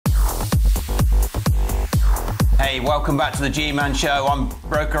Hey, welcome back to the GMANN Show. I'm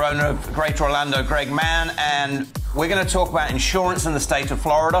broker owner of Greater Orlando, Greg Mann, and we're going to talk about insurance in the state of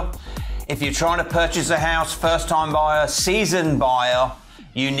Florida. If you're trying to purchase a house, first-time buyer, seasoned buyer,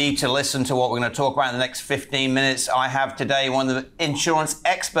 you need to listen to what we're going to talk about in the next 15 minutes. I have today one of the insurance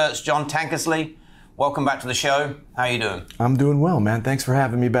experts, John Tankersley. Welcome back to the show. How are you doing? I'm doing well, man. Thanks for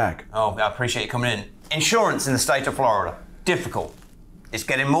having me back. Oh, I appreciate you coming in. Insurance in the state of Florida, difficult. It's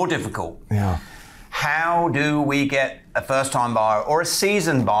getting more difficult. Yeah. How do we get a first-time buyer or a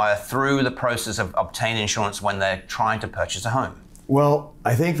seasoned buyer through the process of obtaining insurance when they're trying to purchase a home? Well,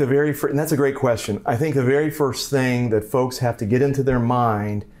 I think the very first, and that's a great question. I think the very first thing that folks have to get into their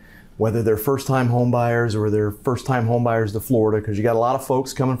mind, whether they're first-time home buyers or they're first-time home buyers to Florida, because you got a lot of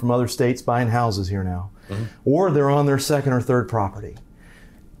folks coming from other states buying houses here now, or they're on their second or third property.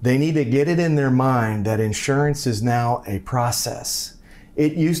 They need to get it in their mind that insurance is now a process.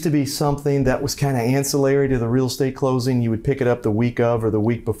 It used to be something that was kind of ancillary to the real estate closing. You would pick it up the week of or the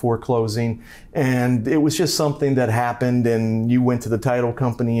week before closing, and it was just something that happened, and you went to the title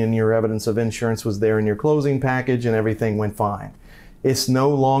company and your evidence of insurance was there in your closing package and everything went fine. It's no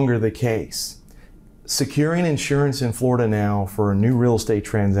longer the case. Securing insurance in Florida now for a new real estate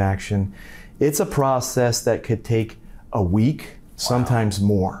transaction, it's a process that could take a week, sometimes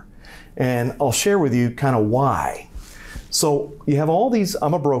more. And I'll share with you kind of why. So you have all these,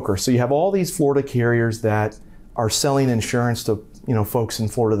 I'm a broker, so you have all these Florida carriers that are selling insurance to, folks in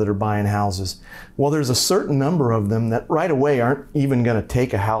Florida that are buying houses. Well, there's a certain number of them that right away aren't even going to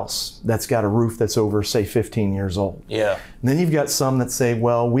take a house that's got a roof that's over, say, 15 years old. Yeah. And then you've got some that say,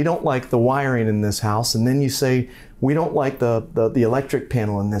 well, we don't like the wiring in this house. And then you say, we don't like the electric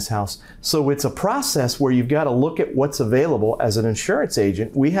panel in this house. So it's a process where you've got to look at what's available. As an insurance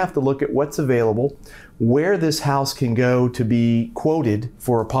agent, we have to look at what's available, where this house can go to be quoted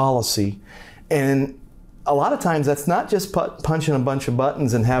for a policy. And a lot of times that's not just punching a bunch of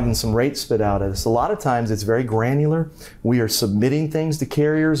buttons and having some rates spit out at us. A lot of times it's very granular. We are submitting things to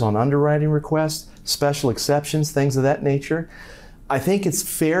carriers on underwriting requests, special exceptions, things of that nature. I think it's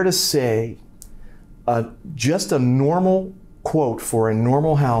fair to say just a normal quote for a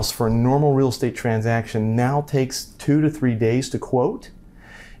normal house, for a normal real estate transaction now takes 2 to 3 days to quote.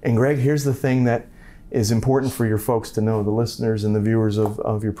 And Greg, here's the thing that is important for your folks to know, the listeners and the viewers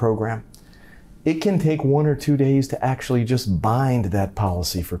of your program. It can take 1 or 2 days to actually just bind that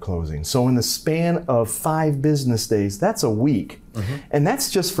policy for closing. So in the span of 5 business days, that's a week. And that's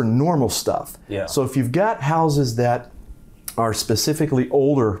just for normal stuff. Yeah. So if you've got houses that are specifically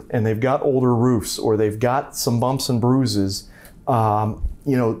older and they've got older roofs or they've got some bumps and bruises,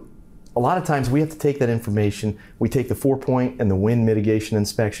 a lot of times we have to take that information, we take the 4-point and the wind mitigation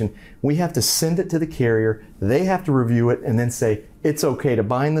inspection, we have to send it to the carrier, they have to review it and then say, it's okay to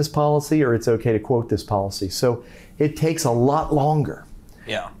bind this policy or it's okay to quote this policy. So it takes a lot longer.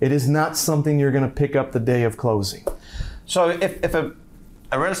 Yeah. It is not something you're going to pick up the day of closing. So if a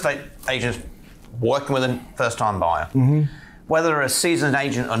real estate agent's working with a first-time buyer, whether they're a seasoned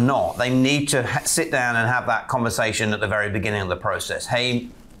agent or not, they need to sit down and have that conversation at the very beginning of the process. Hey,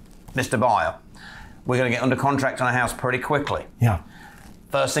 Mr. Buyer, we're going to get under contract on a house pretty quickly. Yeah.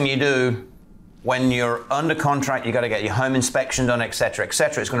 First thing you do when you're under contract, you got to get your home inspection done, etc.,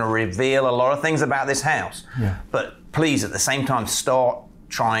 etc. It's going to reveal a lot of things about this house. Yeah. But please, at the same time, start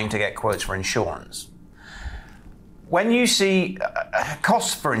trying to get quotes for insurance. When you see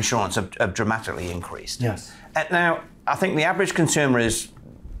costs for insurance have dramatically increased. Yes. Now, I think the average consumer is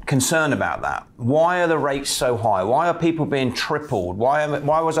concerned about that. Why are the rates so high? Why are people being tripled? Why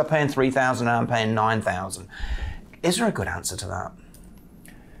was I paying $3,000 now I'm paying $9,000? Is there a good answer to that?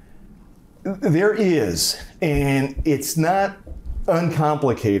 There is, and it's not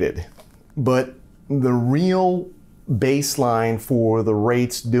uncomplicated, but the real baseline for the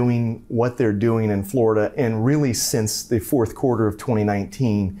rates doing what they're doing in Florida, and really since the fourth quarter of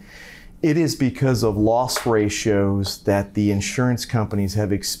 2019, it is because of loss ratios that the insurance companies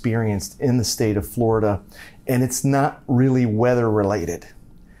have experienced in the state of Florida, and it's not really weather related.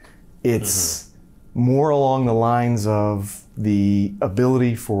 It's more along the lines of the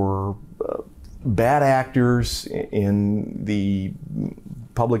ability for bad actors in the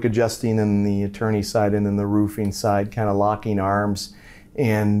public adjusting and the attorney side and then the roofing side kind of locking arms,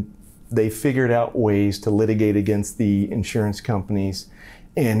 and they figured out ways to litigate against the insurance companies.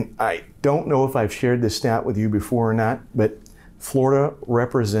 And I don't know if I've shared this stat with you before or not, but Florida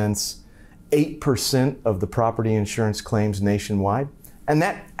represents 8% of the property insurance claims nationwide. And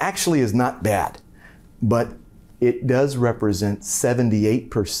that actually is not bad, but it does represent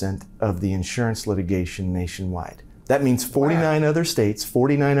 78% of the insurance litigation nationwide. That means 49 other states,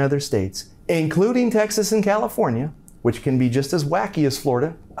 including Texas and California, which can be just as wacky as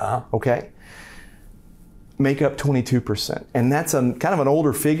Florida, okay, make up 22%. And that's kind of an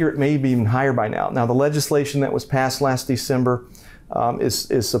older figure. It may be even higher by now. Now, the legislation that was passed last December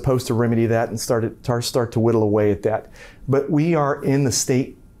is supposed to remedy that and start to whittle away at that. But we are in the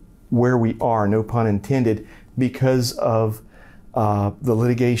state where we are, no pun intended, because of the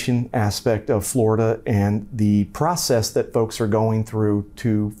litigation aspect of Florida and the process that folks are going through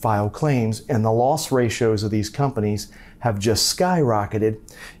to file claims. And the loss ratios of these companies have just skyrocketed.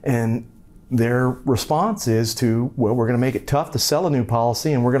 And their response is to, well, we're going to make it tough to sell a new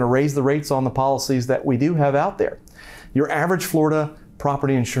policy, and we're going to raise the rates on the policies that we do have out there. Your average Florida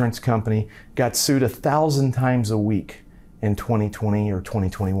property insurance company got sued 1,000 times a week in 2020 or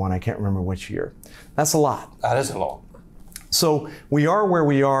 2021. I can't remember which year. That's a lot. That is a lot. So we are where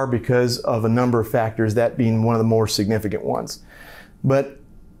we are because of a number of factors, that being one of the more significant ones. But,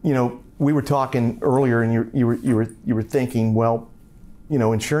 you know, we were talking earlier, and you were thinking, well, you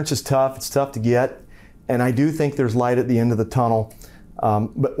know, insurance is tough. It's tough to get, and I do think there's light at the end of the tunnel.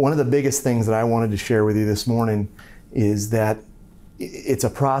 But one of the biggest things that I wanted to share with you this morning is that it's a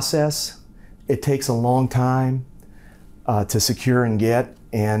process. It takes a long time to secure and get,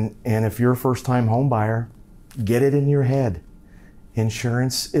 and if you're a first-time home buyer, get it in your head.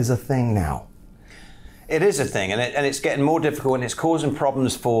 Insurance is a thing now. It is a thing, and it's getting more difficult, and it's causing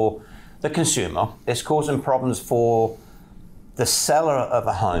problems for the consumer. It's causing problems for the seller of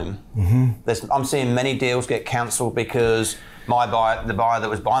a home. Mm-hmm. I'm seeing many deals get cancelled because the buyer that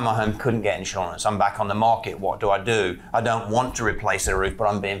was buying my home couldn't get insurance. I'm back on the market. What do? I don't want to replace the roof, but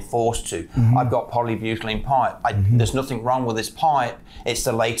I'm being forced to. Mm-hmm. I've got polybutylene pipe. There's nothing wrong with this pipe. It's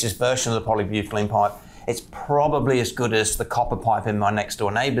the latest version of the polybutylene pipe. It's probably as good as the copper pipe in my next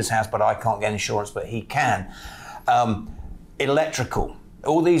door neighbor's house, but I can't get insurance, but he can. Electrical.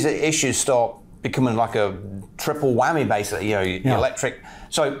 All these issues start becoming like a triple whammy, basically, you know, electric.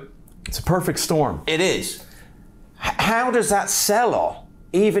 So it's a perfect storm. It is. How does that seller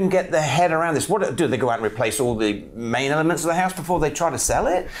even get their head around this? What do they go out and replace all the main elements of the house before they try to sell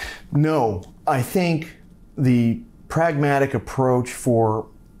it? No, I think the pragmatic approach for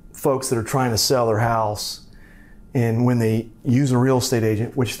folks that are trying to sell their house, and when they use a real estate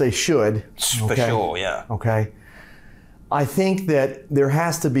agent, which they should. For sure, yeah. Okay. I think that there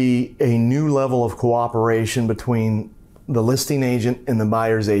has to be a new level of cooperation between the listing agent and the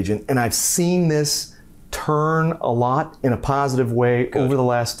buyer's agent. And I've seen this turn a lot in a positive way over the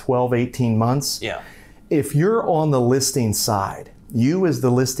last 12, 18 months. Yeah. If you're on the listing side, you as the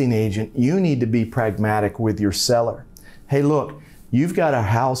listing agent, you need to be pragmatic with your seller. Hey, look, you've got a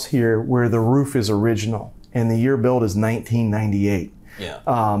house here where the roof is original and the year built is 1998.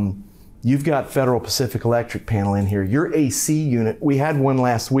 Yeah. You've got Federal Pacific Electric panel in here. Your AC unit, we had one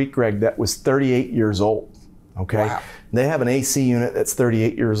last week, Greg, that was 38 years old, okay? Wow. They have an AC unit that's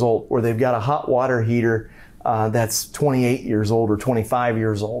 38 years old, or they've got a hot water heater that's 28 years old or 25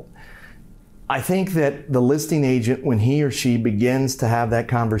 years old. I think that the listing agent, when he or she begins to have that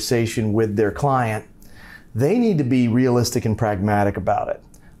conversation with their client, they need to be realistic and pragmatic about it.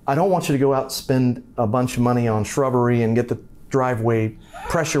 I don't want you to go out and spend a bunch of money on shrubbery and get the driveway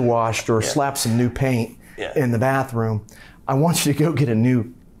pressure washed or slap some new paint in the bathroom. I want you to go get a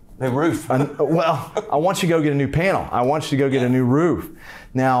new roof. Well, I want you to go get a new panel. I want you to go get a new roof.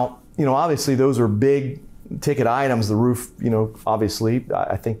 Now, you know, obviously those are big ticket items. The roof, you know, obviously,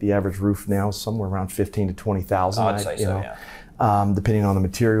 I think the average roof now is somewhere around 15 to 20,000. I'd say so, yeah. Depending on the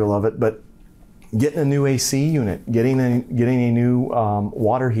material of it. But getting a new AC unit, getting a new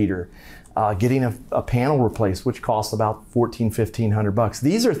water heater, getting a panel replaced, which costs about $1,400-1,500.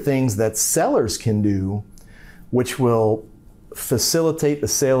 These are things that sellers can do, which will facilitate the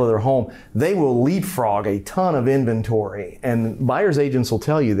sale of their home. They will leapfrog a ton of inventory, and buyer's agents will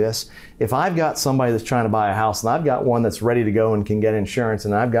tell you this. If I've got somebody that's trying to buy a house, and I've got one that's ready to go and can get insurance,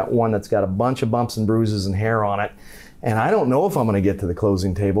 and I've got one that's got a bunch of bumps and bruises and hair on it, and I don't know if I'm going to get to the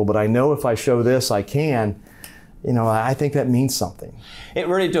closing table, but I know if I show this, I can. You know, I think that means something. It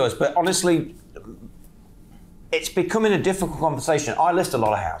really does, but honestly, it's becoming a difficult conversation. I list a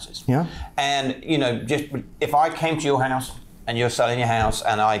lot of houses. Yeah. And, you know, just if I came to your house and you're selling your house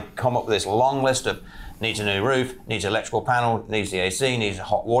and I come up with this long list of needs a new roof, needs an electrical panel, needs the AC, needs a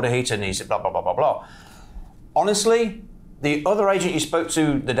hot water heater, needs blah, blah, blah, blah, blah. Honestly, the other agent you spoke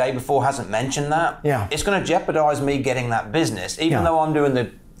to the day before hasn't mentioned that. Yeah. It's going to jeopardize me getting that business, even though I'm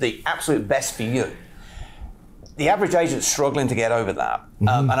doing the absolute best for you. the average agent's struggling to get over that.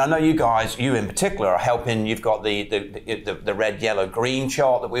 And I know you guys, you in particular, are helping. You've got the red, yellow, green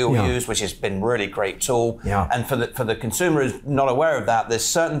chart that we all use, which has been really great tool. And for the consumer who's not aware of that, there's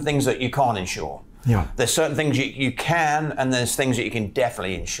certain things that you can't insure. There's certain things you can, and there's things that you can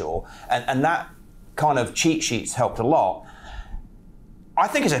definitely insure. And that kind of cheat sheets helped a lot. I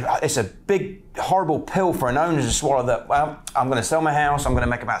think it's a big, horrible pill for an owner to swallow that, well, I'm going to sell my house, I'm going to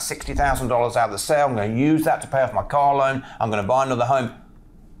make about $60,000 out of the sale, I'm going to use that to pay off my car loan, I'm going to buy another home.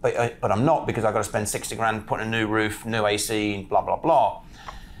 But I'm not, because I've got to spend 60 grand putting a new roof, new AC, blah, blah, blah.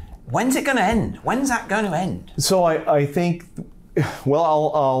 When's it going to end? When's that going to end? So I think,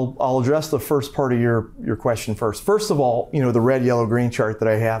 well, I'll address the first part of your question first. First of all, the red, yellow, green chart that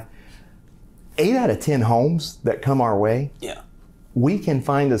I have, 8 out of 10 homes that come our way, we can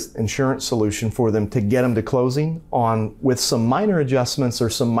find an insurance solution for them to get them to closing with some minor adjustments or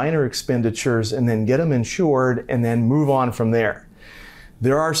some minor expenditures, and then get them insured and then move on from there.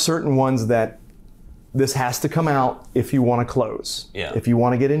 There are certain ones that this has to come out if you want to close. If you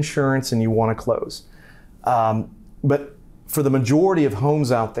want to get insurance and you want to close. But for the majority of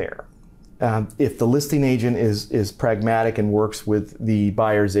homes out there, if the listing agent is pragmatic and works with the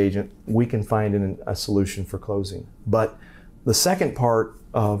buyer's agent, we can find a solution for closing. But the second part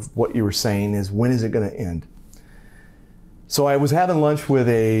of what you were saying is, when is it going to end? So I was having lunch with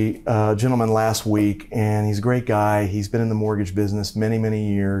a gentleman last week, and he's a great guy. He's been in the mortgage business many,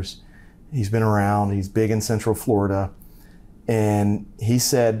 many years. He's been around. He's big in Central Florida. And he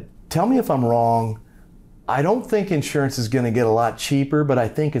said, tell me if I'm wrong. I don't think insurance is going to get a lot cheaper, but I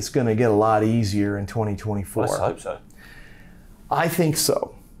think it's going to get a lot easier in 2024. Let's hope so. I think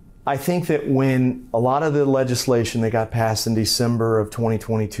so. I think that when a lot of the legislation that got passed in December of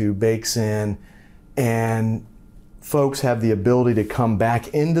 2022 bakes in, and folks have the ability to come back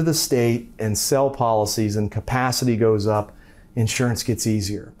into the state and sell policies, and capacity goes up, insurance gets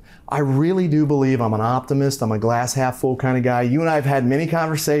easier. I really do believe, I'm an optimist, I'm a glass half full kind of guy. You and I have had many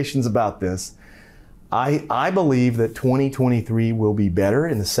conversations about this. I believe that 2023 will be better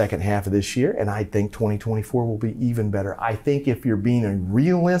in the second half of this year, and I think 2024 will be even better. I think if you're being a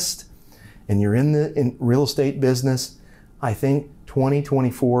realist and you're in the real estate business, I think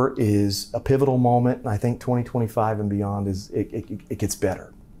 2024 is a pivotal moment, and I think 2025 and beyond it gets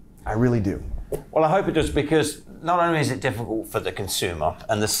better. I really do. Well, I hope it does, because not only is it difficult for the consumer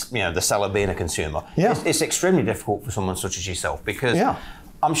and the seller being a consumer, it's extremely difficult for someone such as yourself, because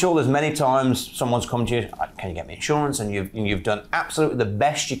I'm sure there's many times someone's come to you, can you get me insurance? And you've done absolutely the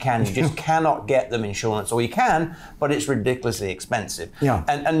best you can. You just cannot get them insurance, or you can, but it's ridiculously expensive.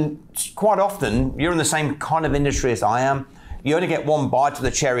 And quite often, you're in the same kind of industry as I am. You only get one bite of the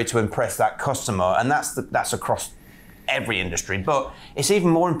cherry to impress that customer, and that's across every industry. But it's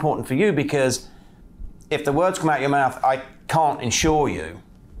even more important for you, because if the words come out of your mouth, I can't insure you,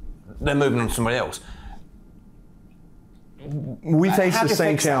 they're moving on to somebody else. We face the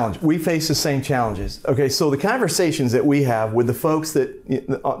same challenge. We face the same challenges. Okay, so the conversations that we have with the folks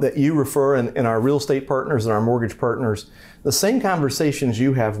that you refer, and our real estate partners and our mortgage partners, the same conversations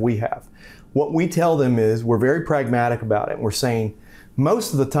you have, we have. What we tell them is, we're very pragmatic about it. We're saying,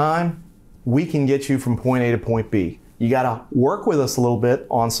 most of the time, we can get you from point A to point B. You got to work with us a little bit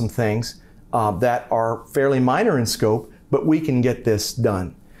on some things that are fairly minor in scope, but we can get this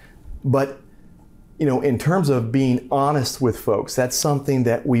done. But in terms of being honest with folks, that's something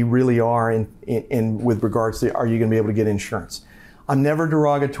that we really are in with regards to, are you going to be able to get insurance? I'm never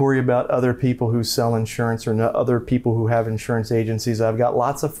derogatory about other people who sell insurance or other people who have insurance agencies. I've got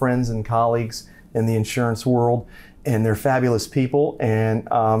lots of friends and colleagues in the insurance world, and they're fabulous people, and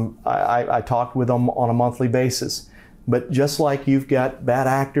I talk with them on a monthly basis. But just like you've got bad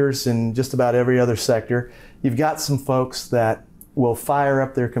actors in just about every other sector, you've got some folks that will fire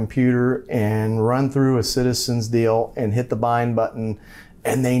up their computer and run through a Citizens deal and hit the bind button,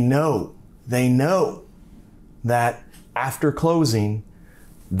 and they know that after closing,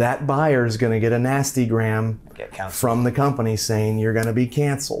 that buyer is going to get a nastygram from the company saying you're going to be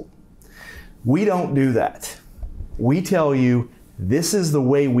canceled. We don't do that. We tell you, this is the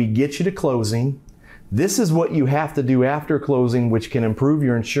way we get you to closing. This is what you have to do after closing, which can improve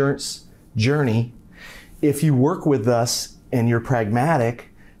your insurance journey. If you work with us and you're pragmatic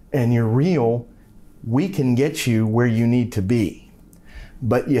and you're real, we can get you where you need to be.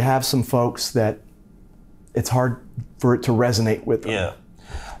 But you have some folks that it's hard for it to resonate with them. Yeah.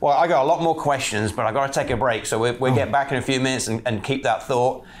 Well, I got a lot more questions, but I got to take a break. So we'll get back in a few minutes and keep that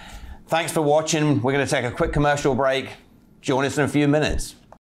thought. Thanks for watching. We're going to take a quick commercial break. Join us in a few minutes.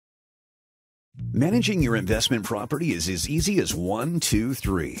 Managing your investment property is as easy as 1, 2,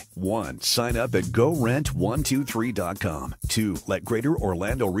 3. 1. Sign up at GoRent123.com. 2. Let Greater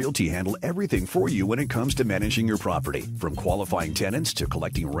Orlando Realty handle everything for you when it comes to managing your property. From qualifying tenants to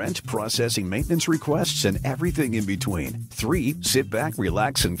collecting rent, processing maintenance requests, and everything in between. 3. Sit back,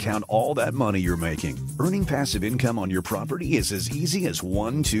 relax, and count all that money you're making. Earning passive income on your property is as easy as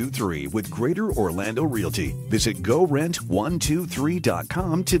 1, 2, 3 with Greater Orlando Realty. Visit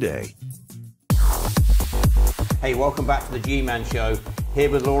GoRent123.com today. Hey, welcome back to the GMANN Show. Here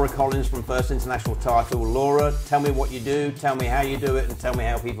with Laura Collins from First International Title. Laura, tell me what you do, tell me how you do it, and tell me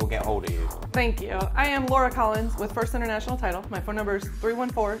how people get hold of you. Thank you. I am Laura Collins with First International Title. My phone number is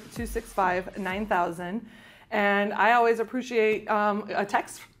 314-265-9000. And I always appreciate a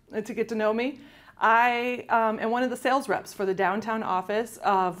text to get to know me. I am one of the sales reps for the downtown office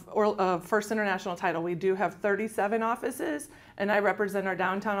of First International Title. We do have 37 offices, and I represent our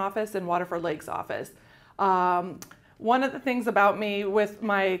downtown office and Waterford Lakes office. One of the things about me with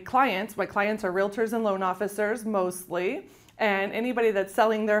my clients are realtors and loan officers mostly, and anybody that's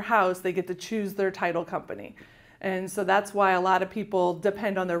selling their house, they get to choose their title company. And so that's why a lot of people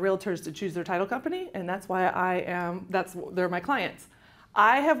depend on their realtors to choose their title company, and that's why they're my clients.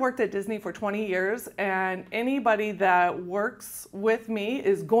 I have worked at Disney for 20 years, and anybody that works with me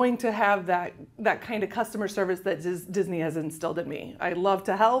is going to have that kind of customer service that Disney has instilled in me. I love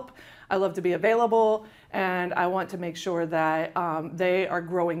to help, I love to be available, and I want to make sure that they are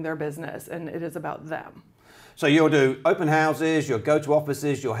growing their business, and it is about them. So you'll do open houses, you'll go to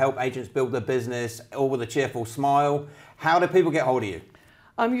offices, you'll help agents build their business, all with a cheerful smile. How do people get hold of you?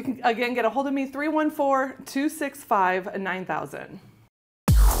 You can, again, get a hold of me, 314-265-9000.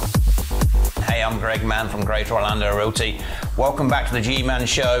 Hey, I'm Greg Mann from Greater Orlando Realty. Welcome back to the GMANN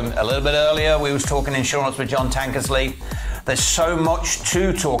Show. A little bit earlier, we was talking insurance with John Tankersley. There's so much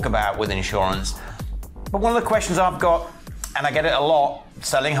to talk about with insurance. But one of the questions I've got, and I get it a lot,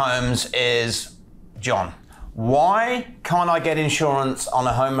 selling homes, is, John, why can't I get insurance on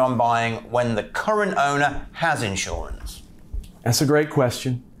a home I'm buying when the current owner has insurance? That's a great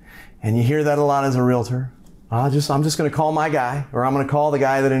question. And you hear that a lot as a realtor. I'm just going to call my guy, or I'm going to call the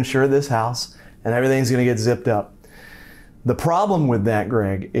guy that insured this house, and everything's going to get zipped up. The problem with that,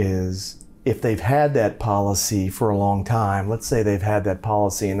 Greg, is if they've had that policy for a long time, let's say they've had that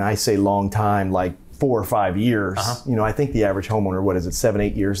policy, and I say long time, like 4 or 5 years. You know, I think the average homeowner, what is it, 7,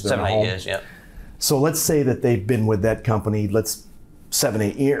 8 years? 7, 8 years, yeah. So let's say that they've been with that company, 7,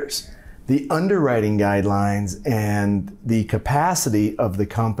 8 years. The underwriting guidelines and the capacity of the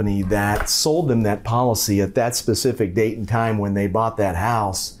company that sold them that policy at that specific date and time when they bought that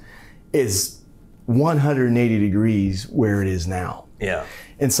house is 180 degrees where it is now. Yeah.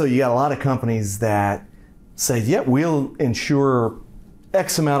 And so you got a lot of companies that say, yeah, we'll insure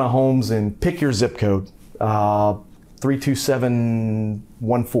X amount of homes and pick your zip code,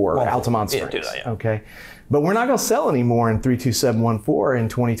 32714, Altamont Springs. Yeah, do that, yeah. Okay. But we're not going to sell anymore in 32714 in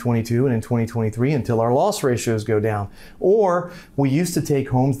 2022 and in 2023 until our loss ratios go down. Or we used to take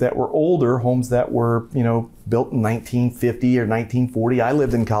homes that were older, homes that were, you know, built in 1950 or 1940. I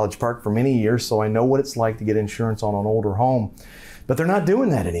lived in College Park for many years, so I know what it's like to get insurance on an older home. But they're not doing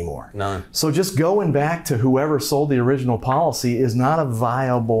that anymore. No. So just going back to whoever sold the original policy is not a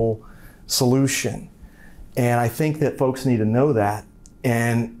viable solution. And I think that folks need to know that.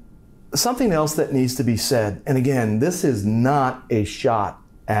 And something else that needs to be said, and again, this is not a shot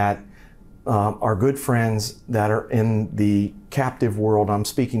at our good friends that are in the captive world. I'm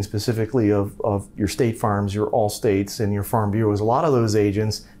speaking specifically of your State Farms, your Allstates, and your Farm Bureaus. A lot of those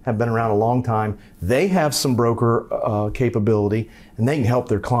agents have been around a long time. They have some broker capability, and they can help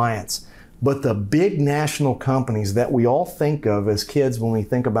their clients. But the big national companies that we all think of as kids when we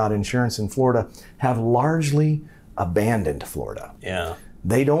think about insurance in Florida have largely abandoned Florida. Yeah.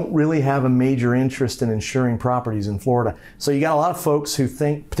 They don't really have a major interest in insuring properties in Florida. So you got a lot of folks who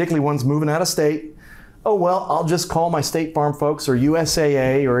think, particularly ones moving out of state, oh, well, I'll just call my State Farm folks or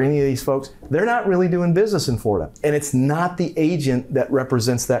USAA or any of these folks. They're not really doing business in Florida. And it's not the agent that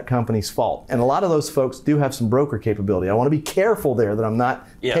represents that company's fault. And a lot of those folks do have some broker capability. I want to be careful there that I'm not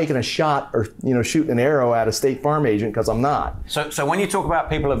taking a shot or, you know, shooting an arrow at a State Farm agent, because I'm not. So when you talk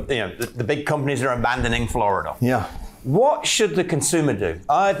about people, you know, the big companies that are abandoning Florida. Yeah. What should the consumer do?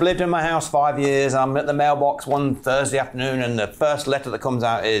 I've lived in my house 5 years. I'm at the mailbox one Thursday afternoon, and the first letter that comes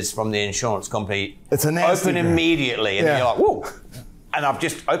out is from the insurance company. It's a nasty open immediately, and you're like, whoa. And I've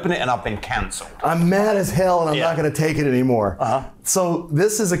just opened it, and I've been cancelled. I'm mad as hell, and I'm not going to take it anymore. So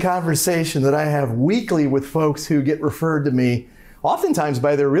this is a conversation that I have weekly with folks who get referred to me, oftentimes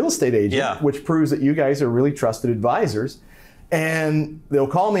by their real estate agent, which proves that you guys are really trusted advisors. And they'll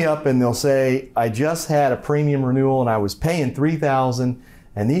call me up and they'll say, I just had a premium renewal and I was paying $3,000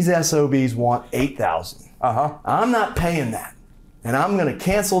 and these SOBs want $8,000. I'm not paying that. And I'm going to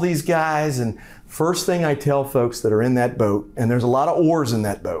cancel these guys. And first thing I tell folks that are in that boat, and there's a lot of oars in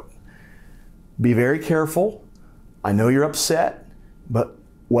that boat, be very careful. I know you're upset, but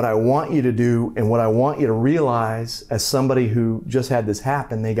what I want you to do and what I want you to realize as somebody who just had this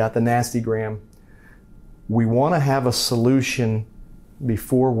happen, they got the nasty gram. We want to have a solution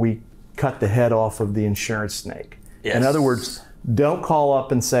before we cut the head off of the insurance snake. Yes. In other words, don't call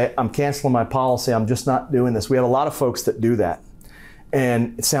up and say, I'm canceling my policy, I'm just not doing this. We have a lot of folks that do that.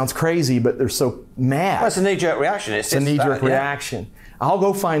 And it sounds crazy, but they're so mad. Well, it's a knee-jerk reaction. It's a knee-jerk reaction. I'll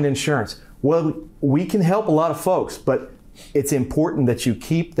go find insurance. Well, we can help a lot of folks, but it's important that you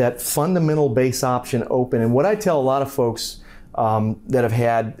keep that fundamental base option open. And what I tell a lot of folks that have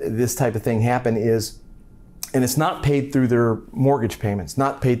had this type of thing happen is, and it's not paid through their mortgage payments,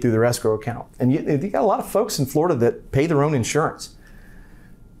 not paid through their escrow account. And you got a lot of folks in Florida that pay their own insurance.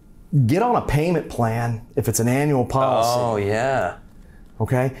 Get on a payment plan if it's an annual policy. Oh, yeah.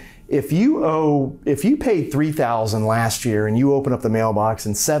 Okay? If you paid $3,000 last year and you open up the mailbox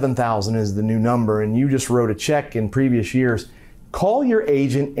and $7,000 is the new number and you just wrote a check in previous years, call your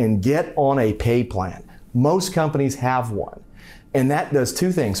agent and get on a pay plan. Most companies have one. And that does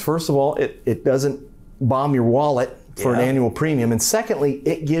two things. First of all, it doesn't bomb your wallet for an annual premium. And secondly,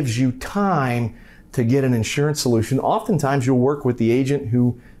 it gives you time to get an insurance solution. Oftentimes you'll work with the agent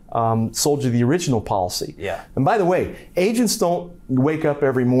who sold you the original policy. Yeah. And by the way, agents don't wake up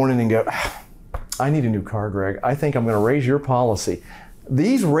every morning and go, I need a new car, Greg. I think I'm going to raise your policy.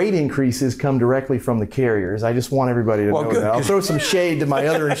 These rate increases come directly from the carriers. I just want everybody to know that. I'll throw some shade to my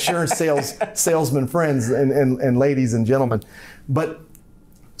other insurance salesman friends and ladies and gentlemen. But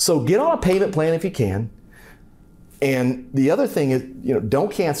so get on a payment plan if you can. And the other thing is,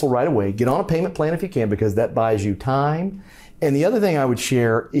 don't cancel right away. Get on a payment plan if you can, because that buys you time. And the other thing I would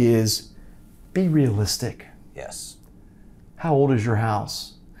share is be realistic. Yes. How old is your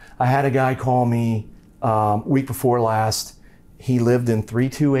house? I had a guy call me week before last. He lived in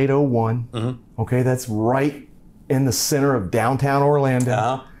 32801. Mm-hmm. Okay, that's right in the center of downtown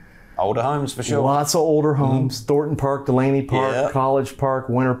Orlando. Older homes for sure. Lots of older homes. Mm-hmm. Thornton Park, Delaney Park, College Park,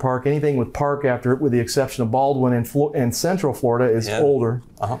 Winter Park. Anything with park after it, with the exception of Baldwin and Central Florida, is older.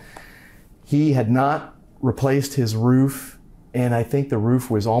 He had not replaced his roof, and I think the roof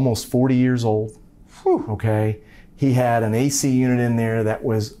was almost 40 years old. Whew. Okay. He had an AC unit in there that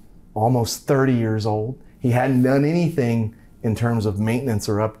was almost 30 years old. He hadn't done anything in terms of maintenance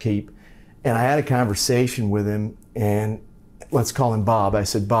or upkeep. And I had a conversation with him, and let's call him Bob. I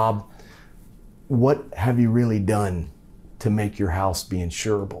said, Bob, what have you really done to make your house be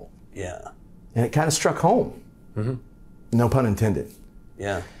insurable? Yeah. And it kind of struck home. Mm-hmm. No pun intended.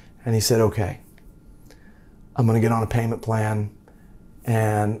 Yeah. And he said, okay, I'm going to get on a payment plan,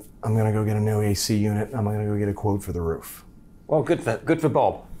 and I'm going to go get a new AC unit, and I'm going to go get a quote for the roof. Well, good for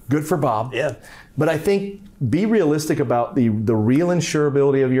Bob. Good for Bob. Yeah. But I think be realistic about the real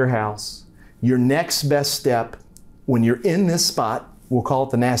insurability of your house. Your next best step when you're in this spot, we'll call it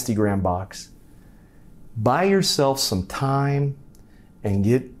the nasty gram box. Buy yourself some time and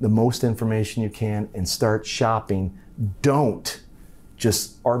get the most information you can and start shopping. Don't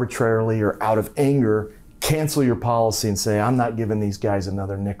just arbitrarily or out of anger cancel your policy and say, I'm not giving these guys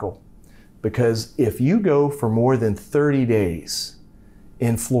another nickel. Because if you go for more than 30 days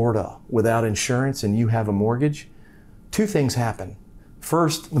in Florida without insurance and you have a mortgage, two things happen.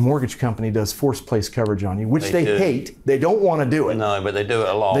 First, the mortgage company does forced place coverage on you, which they hate. They don't want to do it. No, but they do it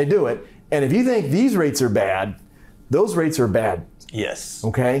a lot. They do it. And if you think these rates are bad, those rates are bad. Yes.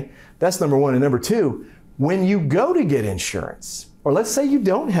 Okay? That's number one. And number two, when you go to get insurance, or let's say you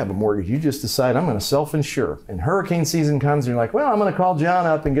don't have a mortgage, you just decide, I'm going to self-insure. And hurricane season comes and you're like, well, I'm going to call John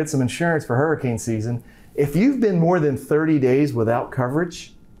up and get some insurance for hurricane season. If you've been more than 30 days without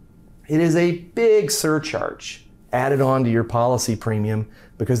coverage, it is a big surcharge added on to your policy premium,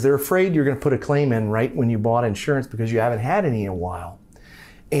 because they're afraid you're going to put a claim in right when you bought insurance because you haven't had any in a while.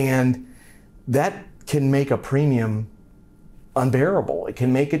 And that can make a premium unbearable. It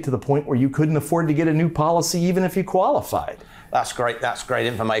can make it to the point where you couldn't afford to get a new policy even if you qualified. That's great. That's great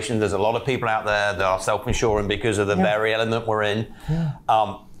information. There's a lot of people out there that are self-insuring because of the very element we're in.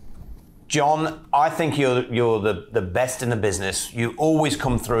 Yeah. John, I think you're the best in the business. You always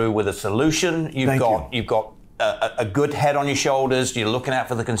come through with a solution. You've got a good head on your shoulders. You're looking out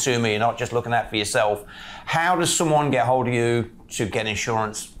for the consumer. You're not just looking out for yourself. How does someone get hold of you to get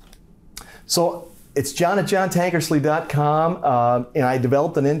insurance? So It's John at JohnTankersley.com, and I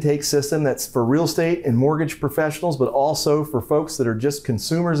developed an intake system that's for real estate and mortgage professionals, but also for folks that are just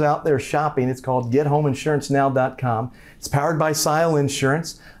consumers out there shopping. It's called GetHomeInsuranceNow.com. It's powered by Sile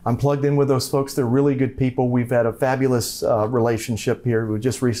Insurance. I'm plugged in with those folks. They're really good people. We've had a fabulous relationship here. We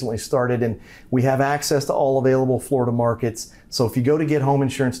just recently started, and we have access to all available Florida markets. So if you go to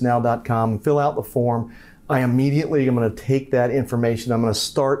GetHomeInsuranceNow.com and fill out the form, I immediately am going to take that information. I'm going to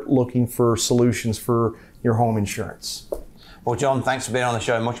start looking for solutions for your home insurance. Well, John, thanks for being on the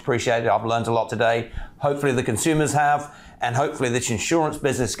show. Much appreciated. I've learned a lot today. Hopefully the consumers have, and hopefully this insurance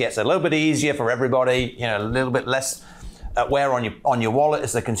business gets a little bit easier for everybody, you know, a little bit less wear on your wallet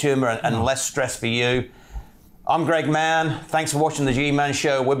as the consumer and less stress for you. I'm Greg Mann. Thanks for watching the GMANN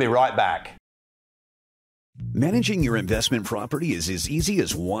Show. We'll be right back. Managing your investment property is as easy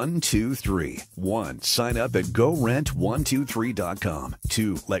as 1, 2, 3. 1. Sign up at GoRent123.com.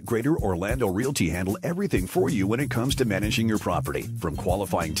 2. Let Greater Orlando Realty handle everything for you when it comes to managing your property. From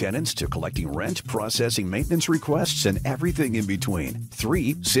qualifying tenants to collecting rent, processing maintenance requests, and everything in between.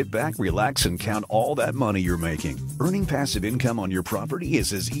 3. Sit back, relax, and count all that money you're making. Earning passive income on your property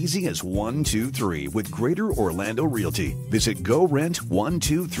is as easy as 1, 2, 3 with Greater Orlando Realty. Visit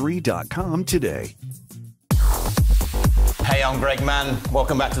GoRent123.com today. Hey, I'm Greg Mann.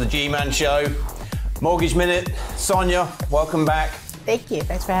 Welcome back to the GMANN Show. Mortgage Minute. Sonia, welcome back. Thank you.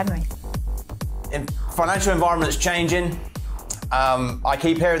 Thanks for having me. Financial environment's changing. I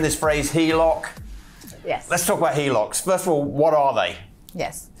keep hearing this phrase, HELOC. Yes. Let's talk about HELOCs. First of all, what are they?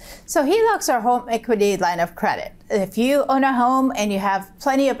 Yes. So HELOCs are home equity line of credit. If you own a home and you have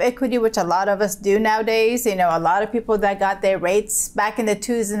plenty of equity, which a lot of us do nowadays, you know, a lot of people that got their rates back in the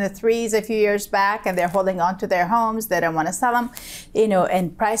 2s and the 3s a few years back, and they're holding on to their homes, they don't want to sell them, you know,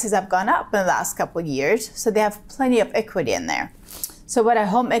 and prices have gone up in the last couple of years, so they have plenty of equity in there. So what a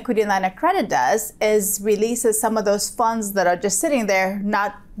home equity line of credit does is releases some of those funds that are just sitting there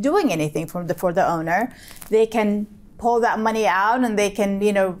not doing anything for the owner. They can pull that money out and they can,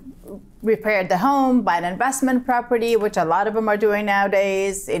 you know, repair the home, buy an investment property, which a lot of them are doing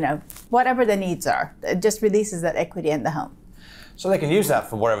nowadays, you know, whatever the needs are. It just releases that equity in the home. So they can use that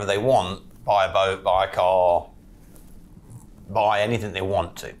for whatever they want, buy a boat, buy a car, buy anything they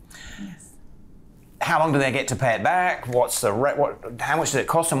want to. Yes. How long do they get to pay it back? What's the rate? How much does it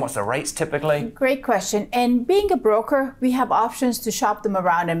cost them? What's the rates typically? Great question. And being a broker, we have options to shop them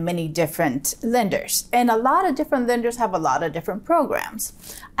around in many different lenders. And a lot of different lenders have a lot of different programs.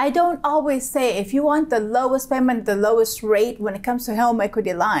 I don't always say if you want the lowest payment, the lowest rate when it comes to home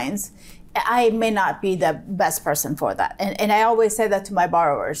equity lines, I may not be the best person for that. And I always say that to my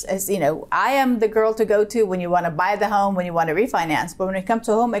borrowers is, you know, I am the girl to go to when you want to buy the home, when you want to refinance. But when it comes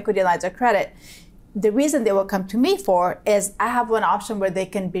to home equity lines of credit, the reason they will come to me for is I have one option where they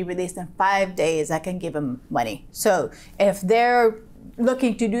can be released in 5 days. I can give them money. So if they're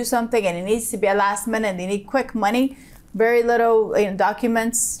looking to do something and it needs to be a last minute and they need quick money, very little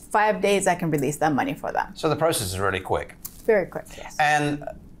documents, 5 days, I can release that money for them. So the process is really quick. Very quick, yes. And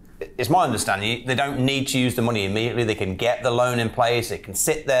it's my understanding they don't need to use the money immediately. They can get the loan in place. It can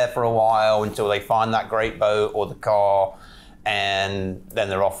sit there for a while until they find that great boat or the car, and then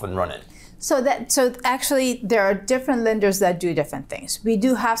they're off and running. So actually, there are different lenders that do different things. We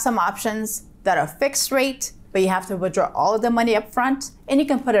do have some options that are fixed rate, but you have to withdraw all of the money up front, and you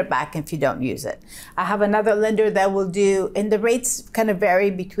can put it back if you don't use it. I have another lender that will do, and the rates kind of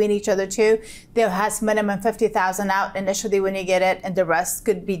vary between each other too. They'll have minimum $50,000 out initially when you get it, and the rest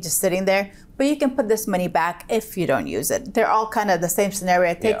could be just sitting there. But you can put this money back if you don't use it. They're all kind of the same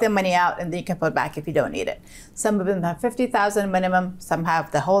scenario. Take the money out, and then you can put it back if you don't need it. Some of them have $50,000 minimum. Some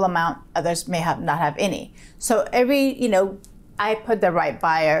have the whole amount. Others may not have any. So I put the right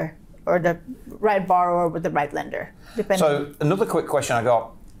buyer or the right borrower with the right lender. So another quick question I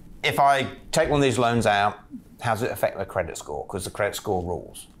got, if I take one of these loans out, how does it affect the credit score? Because the credit score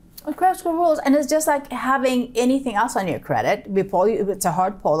rules. Well, credit score rules, and it's just like having anything else on your credit. It's a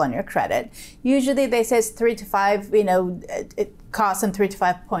hard pull on your credit. Usually they say it's 3 to 5, it costs them 3 to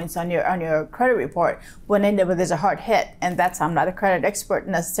 5 points on your credit report when there's a hard hit. And I'm not a credit expert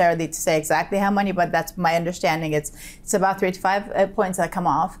necessarily to say exactly how many, but that's my understanding. It's about 3 to 5 points that come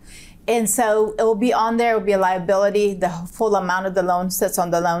off. And so it will be on there, it will be a liability. The full amount of the loan sits on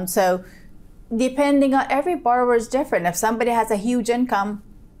the loan. So depending on, every borrower is different. If somebody has a huge income,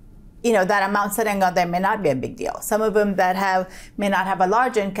 that amount sitting on there may not be a big deal. Some of them that may not have a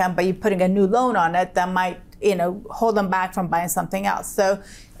large income, but you're putting a new loan on it, that might, hold them back from buying something else. So,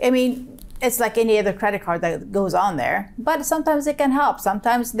 it's like any other credit card that goes on there, but sometimes it can help.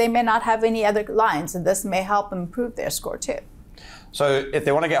 Sometimes they may not have any other lines, and this may help improve their score too. So if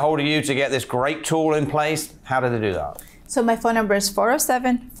they want to get hold of you to get this great tool in place, how do they do that? So my phone number is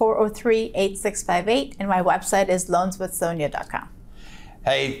 407-403-8658, and my website is loanswithsonia.com.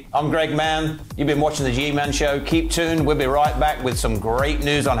 Hey, I'm Greg Mann. You've been watching the GMANN Show. Keep tuned. We'll be right back with some great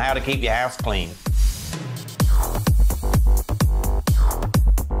news on how to keep your house clean.